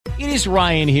It is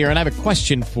Ryan here, and I have a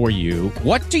question for you.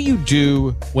 What do you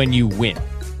do when you win?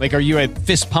 Like, are you a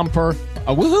fist pumper,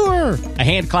 a woohooer, a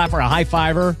hand clapper, a high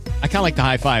fiver? I kind of like the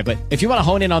high five, but if you want to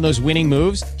hone in on those winning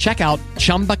moves, check out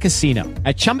Chumba Casino.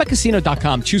 At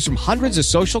ChumbaCasino.com, choose from hundreds of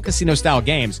social casino-style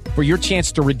games for your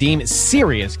chance to redeem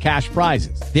serious cash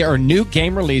prizes. There are new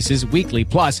game releases weekly,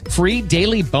 plus free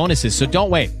daily bonuses. So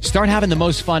don't wait. Start having the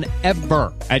most fun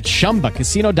ever at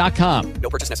ChumbaCasino.com.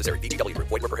 No purchase necessary. VGW Group.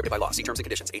 Void where prohibited by law. See terms and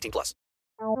conditions. 18+.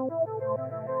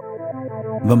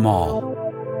 The mall.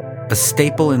 A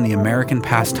staple in the American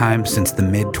pastime since the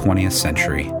mid-20th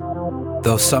century.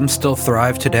 Though some still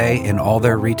thrive today in all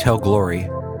their retail glory,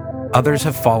 others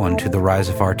have fallen to the rise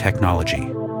of our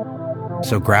technology.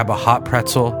 So grab a hot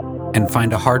pretzel and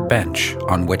find a hard bench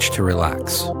on which to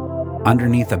relax,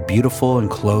 underneath a beautiful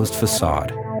enclosed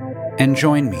facade. And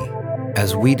join me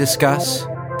as we discuss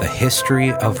the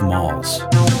history of malls.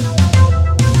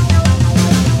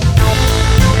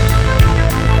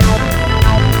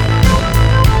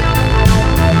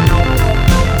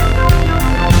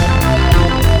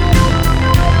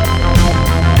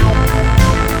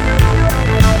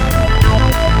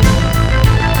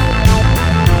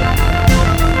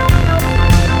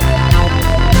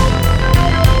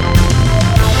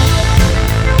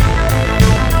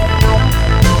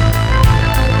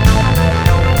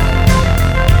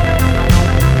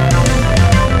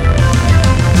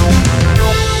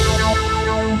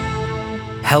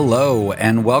 Hello,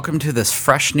 and welcome to this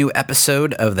fresh new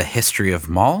episode of the History of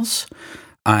Malls.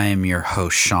 I'm your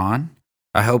host, Sean.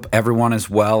 I hope everyone is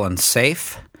well and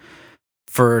safe.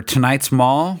 For tonight's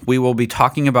mall, we will be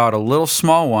talking about a little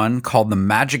small one called the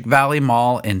Magic Valley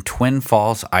Mall in Twin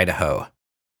Falls, Idaho.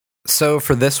 So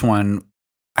for this one,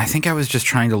 I think I was just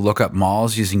trying to look up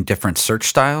malls using different search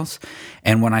styles,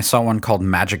 and when I saw one called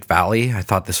Magic Valley, I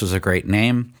thought this was a great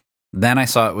name. Then I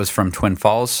saw it was from Twin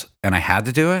Falls, and I had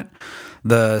to do it.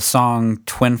 The song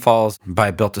Twin Falls by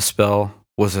Built to Spill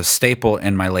was a staple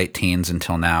in my late teens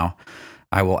until now.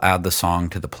 I will add the song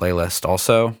to the playlist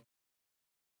also.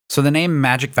 So the name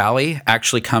Magic Valley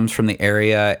actually comes from the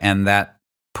area, and that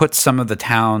puts some of the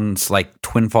towns like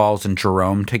Twin Falls and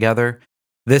Jerome together.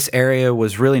 This area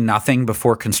was really nothing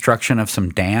before construction of some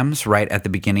dams right at the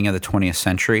beginning of the 20th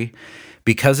century.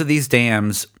 Because of these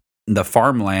dams, the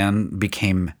farmland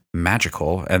became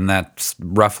magical, and that's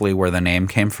roughly where the name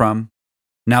came from.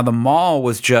 Now, the mall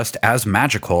was just as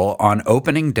magical on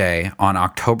opening day on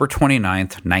October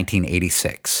 29th,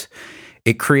 1986.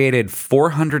 It created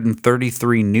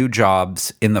 433 new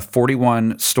jobs in the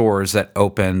 41 stores that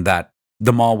opened. That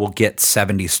the mall will get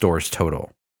 70 stores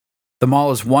total. The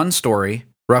mall is one story,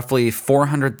 roughly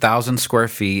 400,000 square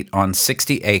feet on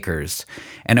 60 acres,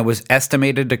 and it was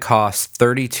estimated to cost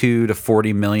 $32 to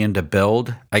 $40 million to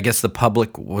build. I guess the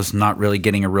public was not really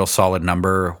getting a real solid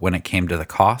number when it came to the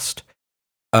cost.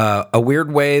 A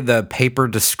weird way the paper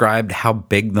described how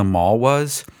big the mall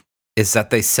was is that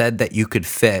they said that you could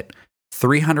fit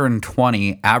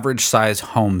 320 average-size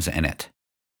homes in it.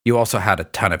 You also had a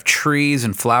ton of trees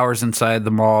and flowers inside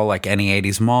the mall, like any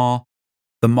 80s mall.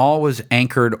 The mall was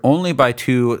anchored only by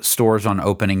two stores on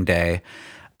opening day,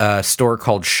 a store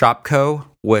called Shopko,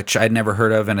 which I'd never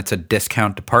heard of, and it's a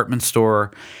discount department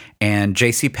store, and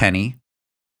JCPenney.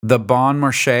 The Bon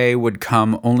Marché would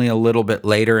come only a little bit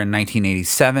later in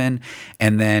 1987,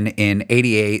 and then in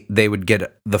 88, they would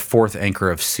get the fourth anchor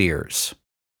of Sears.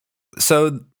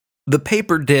 So the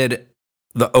paper did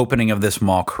the opening of this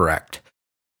mall correct.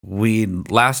 We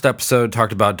last episode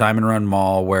talked about Diamond Run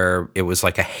Mall, where it was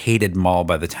like a hated mall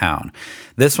by the town.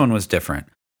 This one was different.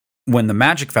 When the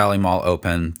Magic Valley Mall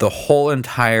opened, the whole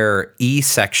entire E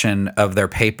section of their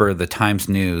paper, the Times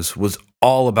News, was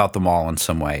all about the mall in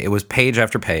some way. It was page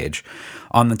after page.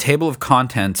 On the table of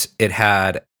contents, it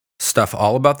had stuff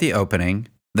all about the opening.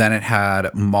 Then it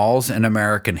had malls in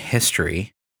American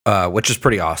history, which is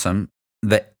pretty awesome.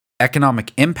 The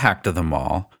economic impact of the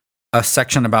mall, a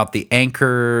section about the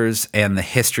anchors and the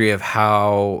history of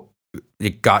how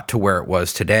it got to where it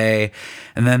was today.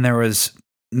 And then there was,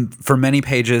 for many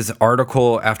pages,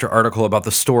 article after article about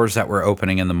the stores that were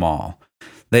opening in the mall.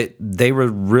 They were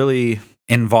really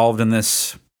involved in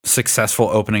this successful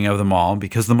opening of the mall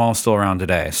because the mall is still around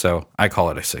today, so I call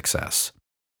it a success.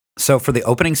 So for the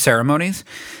opening ceremonies,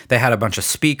 they had a bunch of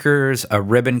speakers, a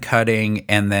ribbon cutting,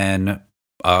 and then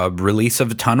a release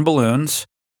of a ton of balloons.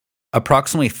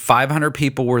 Approximately 500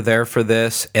 people were there for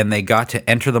this, and they got to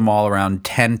enter the mall around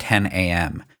 10:10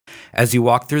 a.m. As you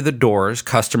walked through the doors,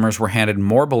 customers were handed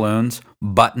more balloons,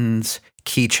 buttons,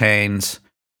 keychains,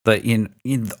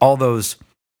 all those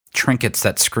trinkets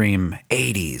that scream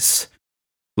 80s.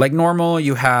 Like normal,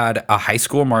 you had a high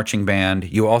school marching band.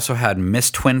 You also had Miss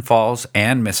Twin Falls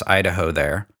and Miss Idaho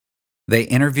there. They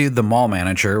interviewed the mall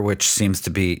manager, which seems to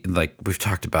be, like we've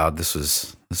talked about, this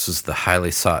was the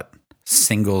highly sought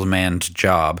single-man's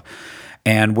job.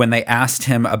 And when they asked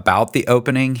him about the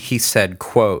opening, he said,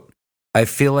 quote, "I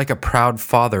feel like a proud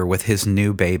father with his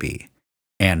new baby.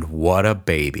 And what a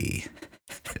baby."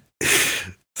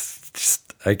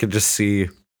 I could just see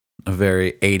a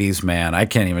very 80s man. I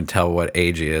can't even tell what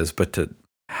age he is, but to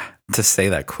say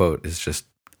that quote is just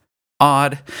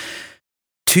odd.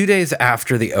 2 days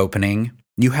after the opening,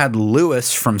 you had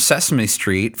Lewis from Sesame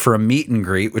Street for a meet and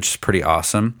greet, which is pretty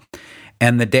awesome.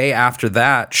 And the day after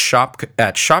that,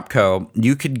 at Shopko,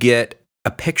 you could get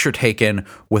a picture taken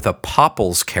with a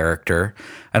Popples character.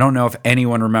 I don't know if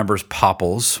anyone remembers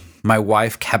Popples. My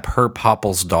wife kept her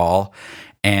Popples doll,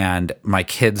 and my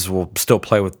kids will still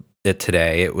play with it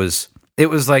today. It was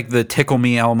like the Tickle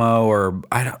Me Elmo, or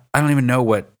I don't even know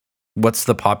what's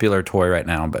the popular toy right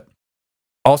now. But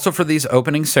also for these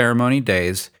opening ceremony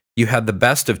days, you had the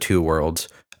best of two worlds: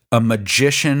 a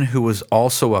magician who was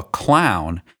also a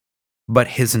clown, but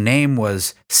his name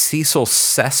was Cecil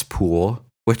Cesspool,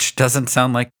 which doesn't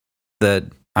sound like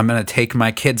I'm going to take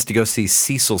my kids to go see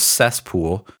Cecil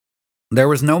Cesspool. There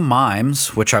was no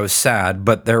mimes, which I was sad,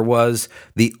 but there was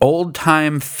the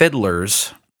old-time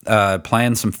fiddlers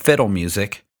playing some fiddle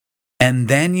music. And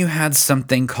then you had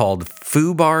something called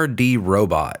Fubar D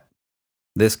Robot.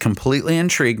 This completely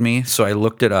intrigued me, so I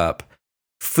looked it up.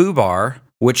 Fubar,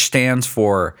 which stands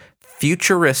for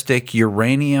Futuristic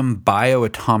Uranium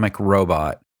Bioatomic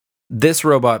Robot. This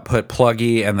robot put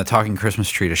Pluggy and the Talking Christmas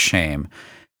Tree to shame.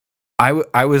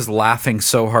 I was laughing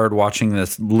so hard watching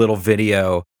this little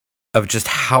video of just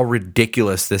how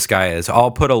ridiculous this guy is.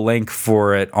 I'll put a link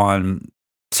for it on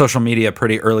social media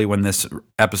pretty early when this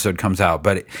episode comes out,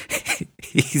 but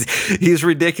he's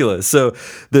ridiculous. So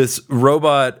this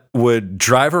robot would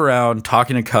drive around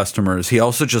talking to customers. He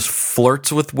also just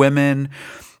flirts with women.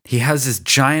 He has this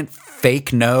giant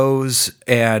fake nose,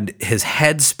 and his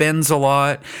head spins a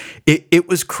lot. It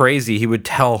was crazy. He would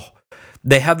tell...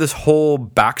 They have this whole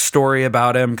backstory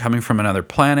about him coming from another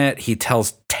planet. He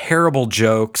tells terrible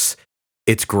jokes.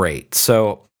 It's great.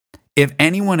 So if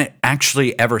anyone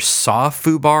actually ever saw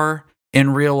Fubar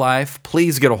in real life,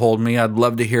 please get a hold of me. I'd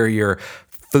love to hear your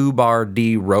Fubar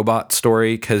D Robot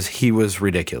story, because he was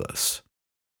ridiculous.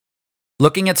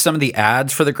 Looking at some of the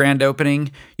ads for the grand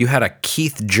opening, you had a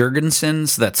Keith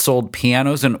Jurgensen's that sold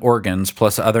pianos and organs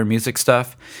plus other music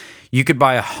stuff. You could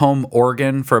buy a home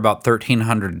organ for about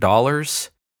 $1,300.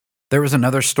 There was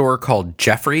another store called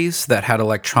Jeffrey's that had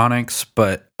electronics,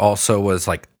 but also was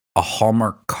like a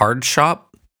Hallmark card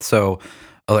shop. So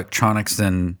electronics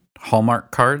and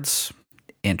Hallmark cards,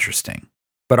 interesting.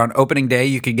 But on opening day,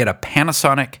 you could get a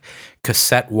Panasonic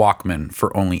cassette Walkman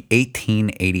for only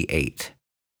 $18.88.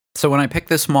 So when I picked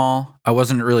this mall, I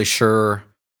wasn't really sure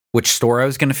which store I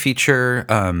was going to feature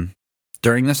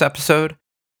during this episode.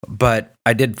 But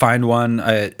I did find one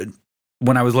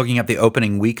when I was looking at the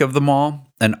opening week of the mall.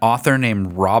 An author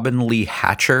named Robin Lee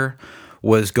Hatcher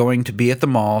was going to be at the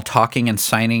mall talking and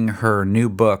signing her new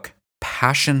book,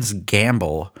 Passion's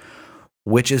Gamble,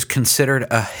 which is considered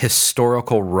a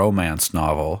historical romance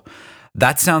novel.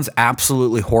 That sounds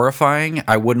absolutely horrifying.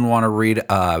 I wouldn't want to read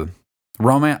a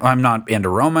romance. I'm not into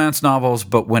romance novels,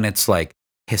 but when it's like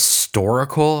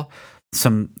historical...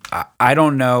 I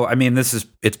don't know. I mean,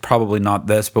 it's probably not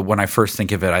this, but when I first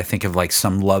think of it, I think of like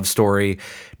some love story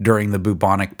during the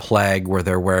bubonic plague where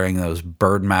they're wearing those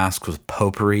bird masks with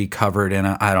potpourri covered in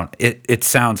it. It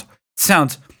sounds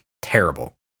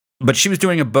terrible. But she was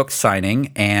doing a book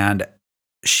signing, and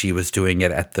she was doing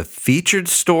it at the featured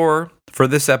store for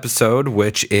this episode,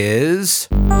 which is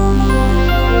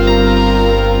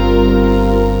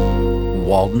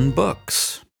Walden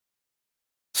Books.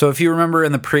 So if you remember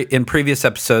in previous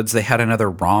episodes, they had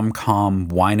another rom-com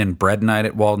wine and bread night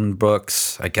at Walden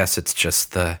Books. I guess it's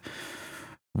just the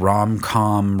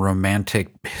rom-com romantic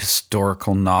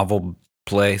historical novel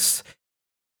place.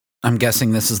 I'm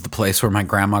guessing this is the place where my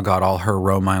grandma got all her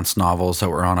romance novels that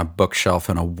were on a bookshelf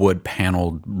in a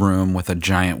wood-paneled room with a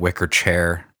giant wicker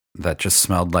chair that just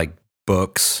smelled like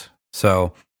books.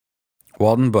 So,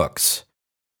 Walden Books.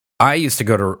 I used to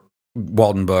go to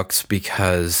Walden Books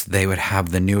because they would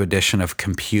have the new edition of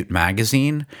Compute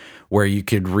Magazine where you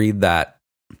could read that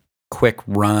quick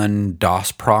run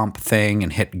DOS prompt thing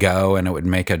and hit go, and it would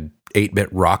make a 8-bit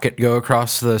rocket go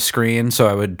across the screen. So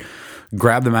I would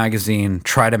grab the magazine,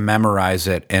 try to memorize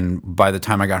it, and by the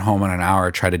time I got home in an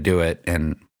hour, try to do it.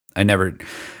 And I never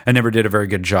did a very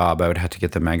good job. I would have to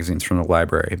get the magazines from the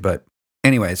library. But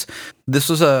anyways, this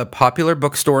was a popular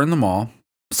bookstore in the mall.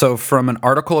 So from an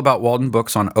article about Walden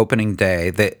Books on opening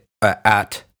day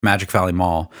at Magic Valley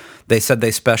Mall, they said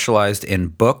they specialized in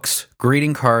books,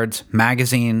 greeting cards,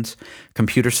 magazines,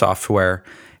 computer software,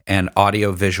 and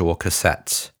audio-visual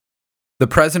cassettes. The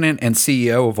president and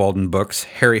CEO of Walden Books,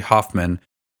 Harry Hoffman,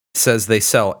 says they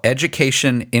sell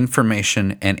education,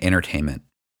 information, and entertainment.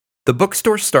 The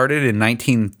bookstore started in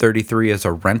 1933 as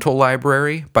a rental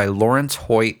library by Lawrence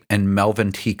Hoyt and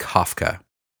Melvin T. Kafka.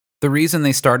 The reason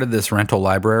they started this rental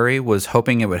library was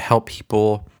hoping it would help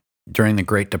people during the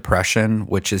Great Depression,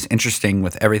 which is interesting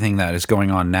with everything that is going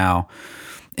on now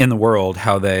in the world,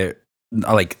 how they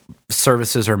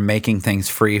services are making things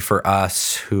free for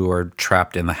us who are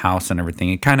trapped in the house and everything.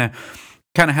 It kind of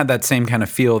had that same kind of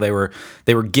feel. They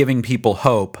were giving people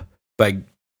hope by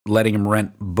letting them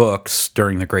rent books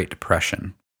during the Great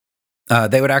Depression.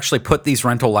 They would actually put these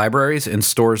rental libraries in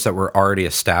stores that were already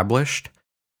established.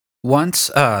 Once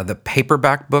the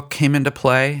paperback book came into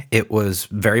play, it was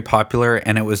very popular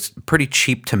and it was pretty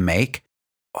cheap to make.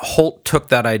 Holt took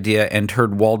that idea and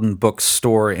turned Walden Books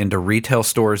store into retail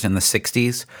stores in the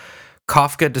 60s.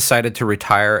 Kafka decided to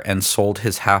retire and sold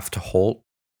his half to Holt.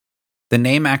 The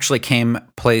name actually came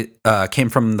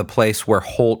from the place where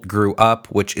Holt grew up,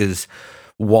 which is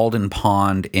Walden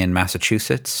Pond in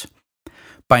Massachusetts.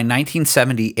 By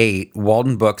 1978,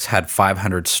 Walden Books had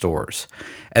 500 stores.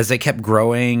 As they kept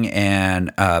growing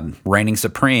and reigning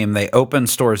supreme, they opened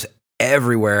stores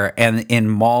everywhere and in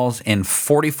malls in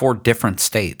 44 different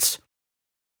states.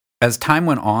 As time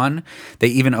went on, they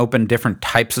even opened different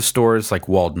types of stores like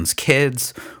Walden's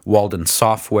Kids, Walden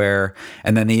Software,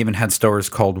 and then they even had stores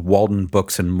called Walden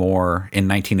Books and More in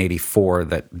 1984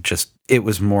 it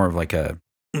was more of like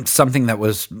something that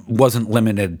wasn't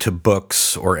limited to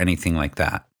books or anything like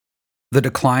that. The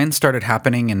decline started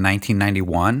happening in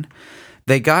 1991.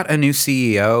 They got a new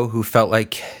CEO who felt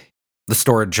like the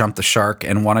store had jumped the shark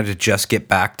and wanted to just get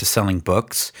back to selling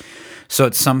books. So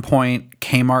at some point,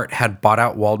 Kmart had bought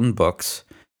out Walden Books.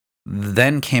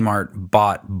 Then Kmart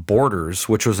bought Borders,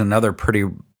 which was another pretty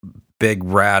big,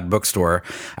 rad bookstore.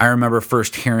 I remember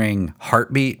first hearing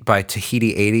Heartbeat by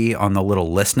Tahiti 80 on the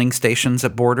little listening stations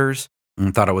at Borders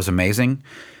and thought it was amazing.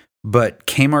 But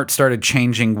Kmart started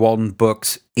changing Walden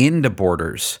Books into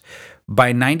Borders.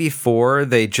 By 94,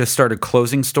 they just started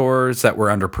closing stores that were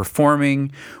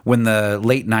underperforming. When the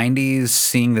late 90s,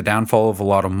 seeing the downfall of a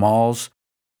lot of malls,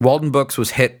 Walden Books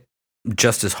was hit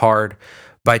just as hard.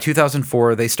 By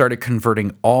 2004, they started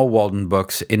converting all Walden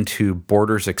Books into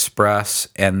Borders Express,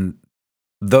 and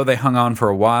though they hung on for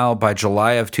a while, by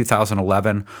July of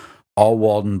 2011, all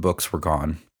Walden Books were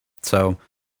gone. So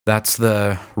that's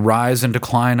the rise and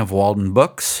decline of Walden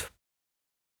Books.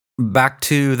 Back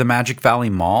to the Magic Valley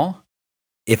Mall.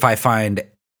 If I find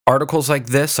articles like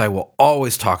this, I will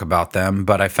always talk about them,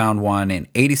 but I found one in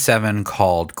 87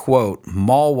 called, quote,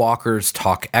 Mall Walkers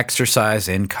Talk Exercise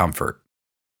in Comfort.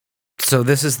 So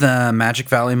this is the Magic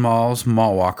Valley Mall's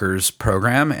Mall Walkers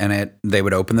program, and they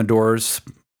would open the doors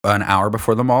an hour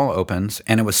before the mall opens,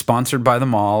 and it was sponsored by the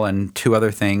mall and two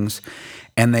other things,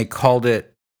 and they called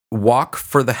it Walk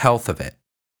for the Health of It.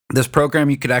 This program,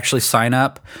 you could actually sign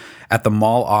up at the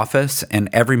mall office, and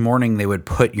every morning they would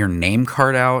put your name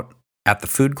card out at the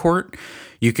food court.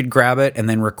 You could grab it and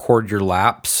then record your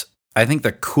laps. I think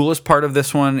the coolest part of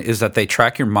this one is that they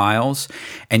track your miles,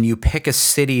 and you pick a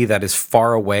city that is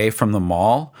far away from the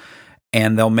mall,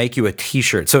 and they'll make you a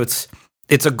t-shirt. So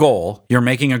it's a goal. You're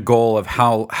making a goal of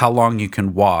how long you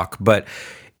can walk, but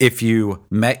if you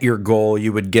met your goal,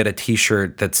 you would get a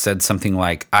t-shirt that said something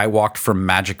like, I walked from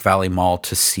Magic Valley Mall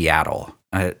to Seattle.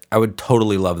 I would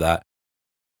totally love that.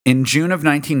 In June of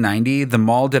 1990, the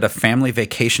mall did a family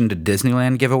vacation to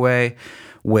Disneyland giveaway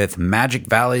with Magic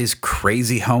Valley's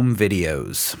Crazy Home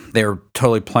Videos. They were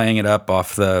totally playing it up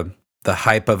off the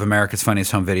hype of America's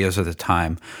Funniest Home Videos at the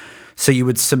time. So you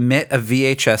would submit a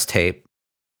VHS tape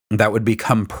that would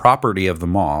become property of the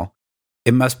mall.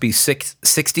 It must be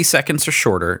 60 seconds or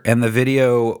shorter, and the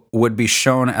video would be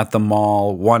shown at the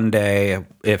mall one day.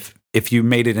 If you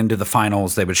made it into the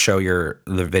finals, they would show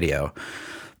the video.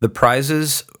 The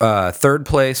prizes, third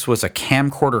place was a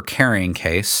camcorder carrying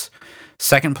case.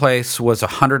 Second place was a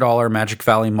 $100 Magic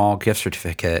Valley Mall gift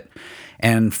certificate.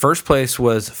 And first place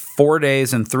was 4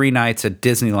 days and 3 nights at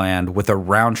Disneyland with a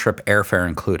round-trip airfare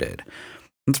included.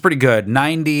 That's pretty good.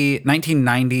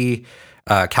 1990,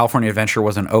 California Adventure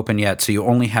wasn't open yet, so you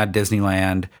only had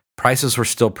Disneyland. Prices were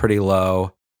still pretty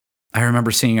low. I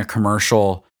remember seeing a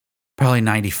commercial, probably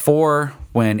 94,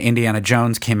 when Indiana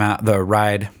Jones came out,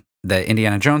 the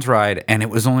Indiana Jones ride, and it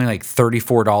was only like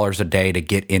 $34 a day to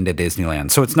get into Disneyland.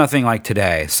 So it's nothing like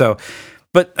today.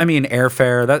 But I mean,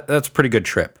 airfare, that's a pretty good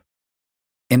trip.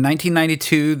 In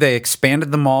 1992, they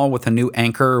expanded the mall with a new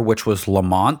anchor, which was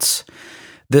Lamont's.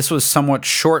 This was somewhat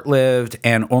short-lived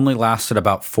and only lasted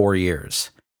about 4 years.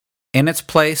 In its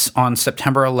place on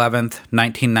September 11th,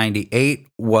 1998,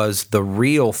 was the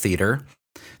Real Theater.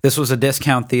 This was a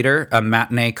discount theater. A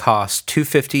matinee cost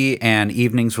 $2.50 and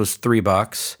evenings was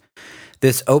 $3.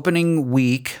 This opening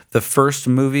week, the first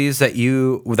movies that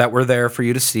were there for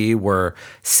you to see were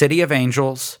City of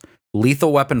Angels,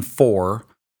 Lethal Weapon 4,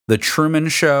 The Truman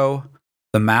Show,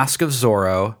 The Mask of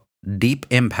Zorro, Deep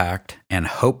Impact, and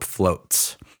Hope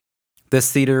Floats.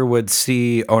 This theater would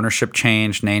see ownership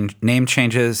change, name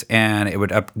changes, and it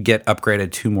would get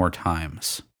upgraded 2 more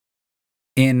times.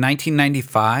 In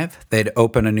 1995, they'd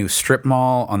open a new strip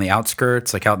mall on the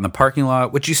outskirts, like out in the parking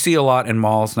lot, which you see a lot in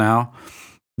malls now.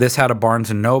 This had a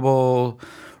Barnes & Noble,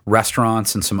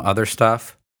 restaurants, and some other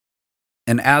stuff.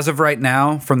 And as of right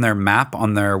now, from their map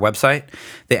on their website,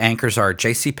 the anchors are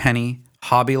JCPenney,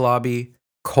 Hobby Lobby,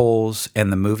 Kohl's,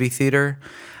 and the movie theater.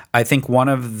 I think one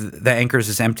of the anchors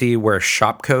is empty where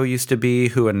Shopko used to be,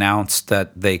 who announced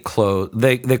that they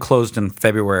closed in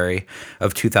February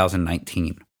of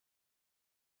 2019.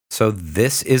 So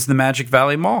this is the Magic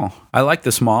Valley Mall. I like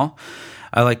this mall.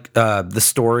 I like the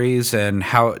stories and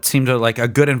how it seemed like a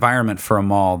good environment for a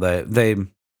mall. That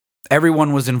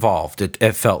everyone was involved,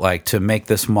 it felt like, to make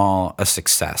this mall a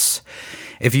success.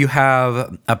 If you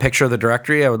have a picture of the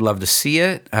directory, I would love to see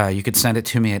it. You could send it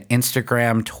to me at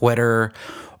Instagram, Twitter,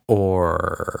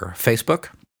 or Facebook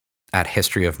at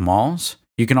History of Malls.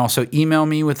 You can also email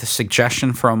me with a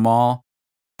suggestion for a mall.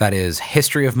 That is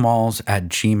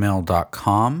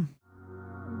historyofmalls@gmail.com.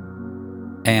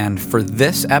 And for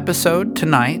this episode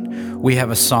tonight, we have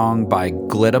a song by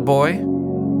Glitta Boy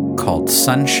called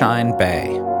Sunshine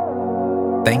Bay.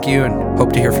 Thank you and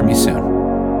hope to hear from you soon.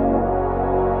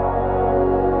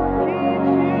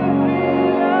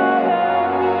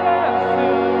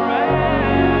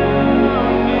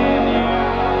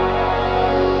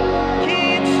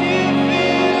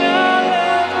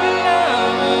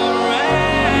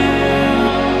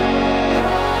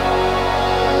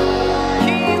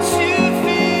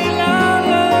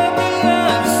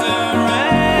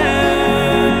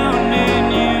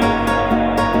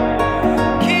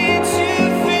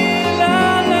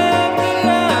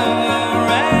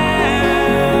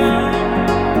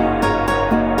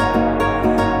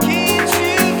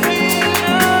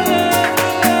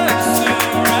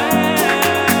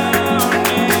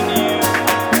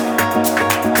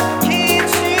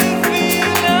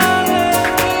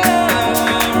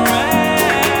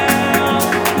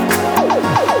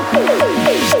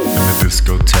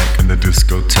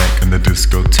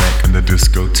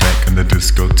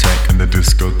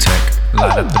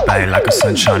 Light up the bay like a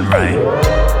sunshine ray.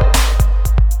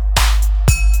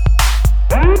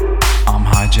 I'm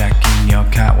hijacking your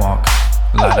catwalk.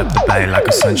 Light up the bay like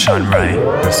a sunshine ray.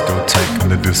 Discotheque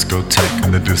and the discotheque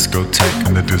and the discotheque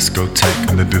and the discotheque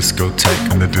and the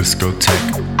discotheque and the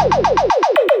discotheque.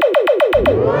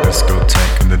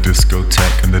 Discotheque and the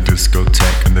discotheque and the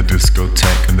discotheque and the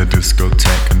discotheque and the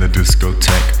discotheque and the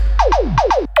discotheque.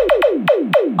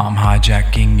 I'm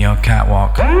hijacking your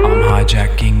catwalk. I'm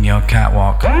hijacking your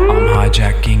catwalk. I'm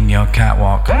hijacking your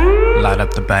catwalk. Light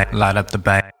up the bay, light up the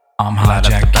bay. I'm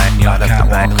hijacking your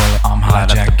catwalk. I'm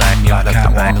hijacking your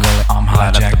catwalk. I'm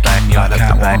hijacking your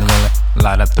catwalk.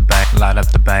 Light up the bay, light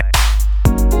up the bay.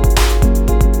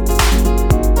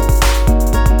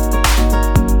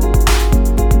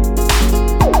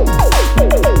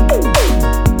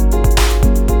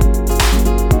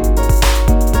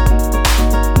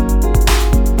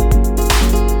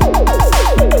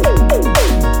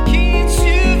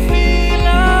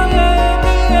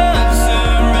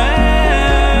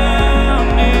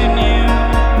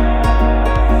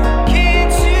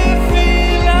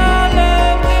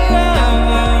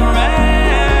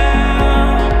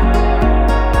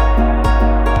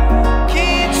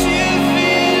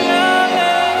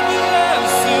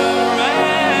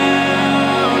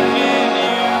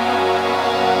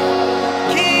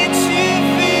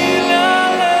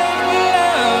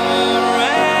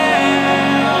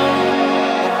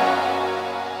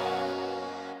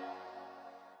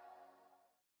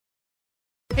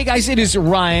 Hey guys, it is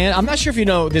Ryan. I'm not sure if you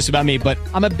know this about me, but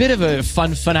I'm a bit of a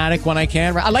fun fanatic when I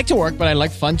can. I like to work, but I like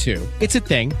fun too. It's a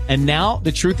thing. And now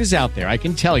the truth is out there. I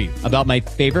can tell you about my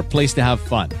favorite place to have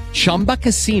fun. Chumba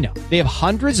Casino. They have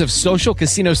hundreds of social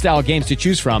casino style games to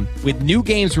choose from with new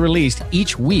games released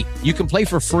each week. You can play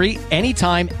for free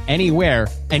anytime, anywhere.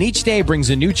 And each day brings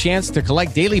a new chance to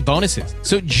collect daily bonuses.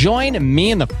 So join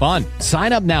me in the fun.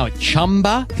 Sign up now at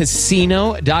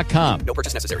ChumbaCasino.com. No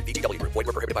purchase necessary. VGW Group. Void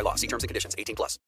where prohibited by law. See terms and conditions. 18+.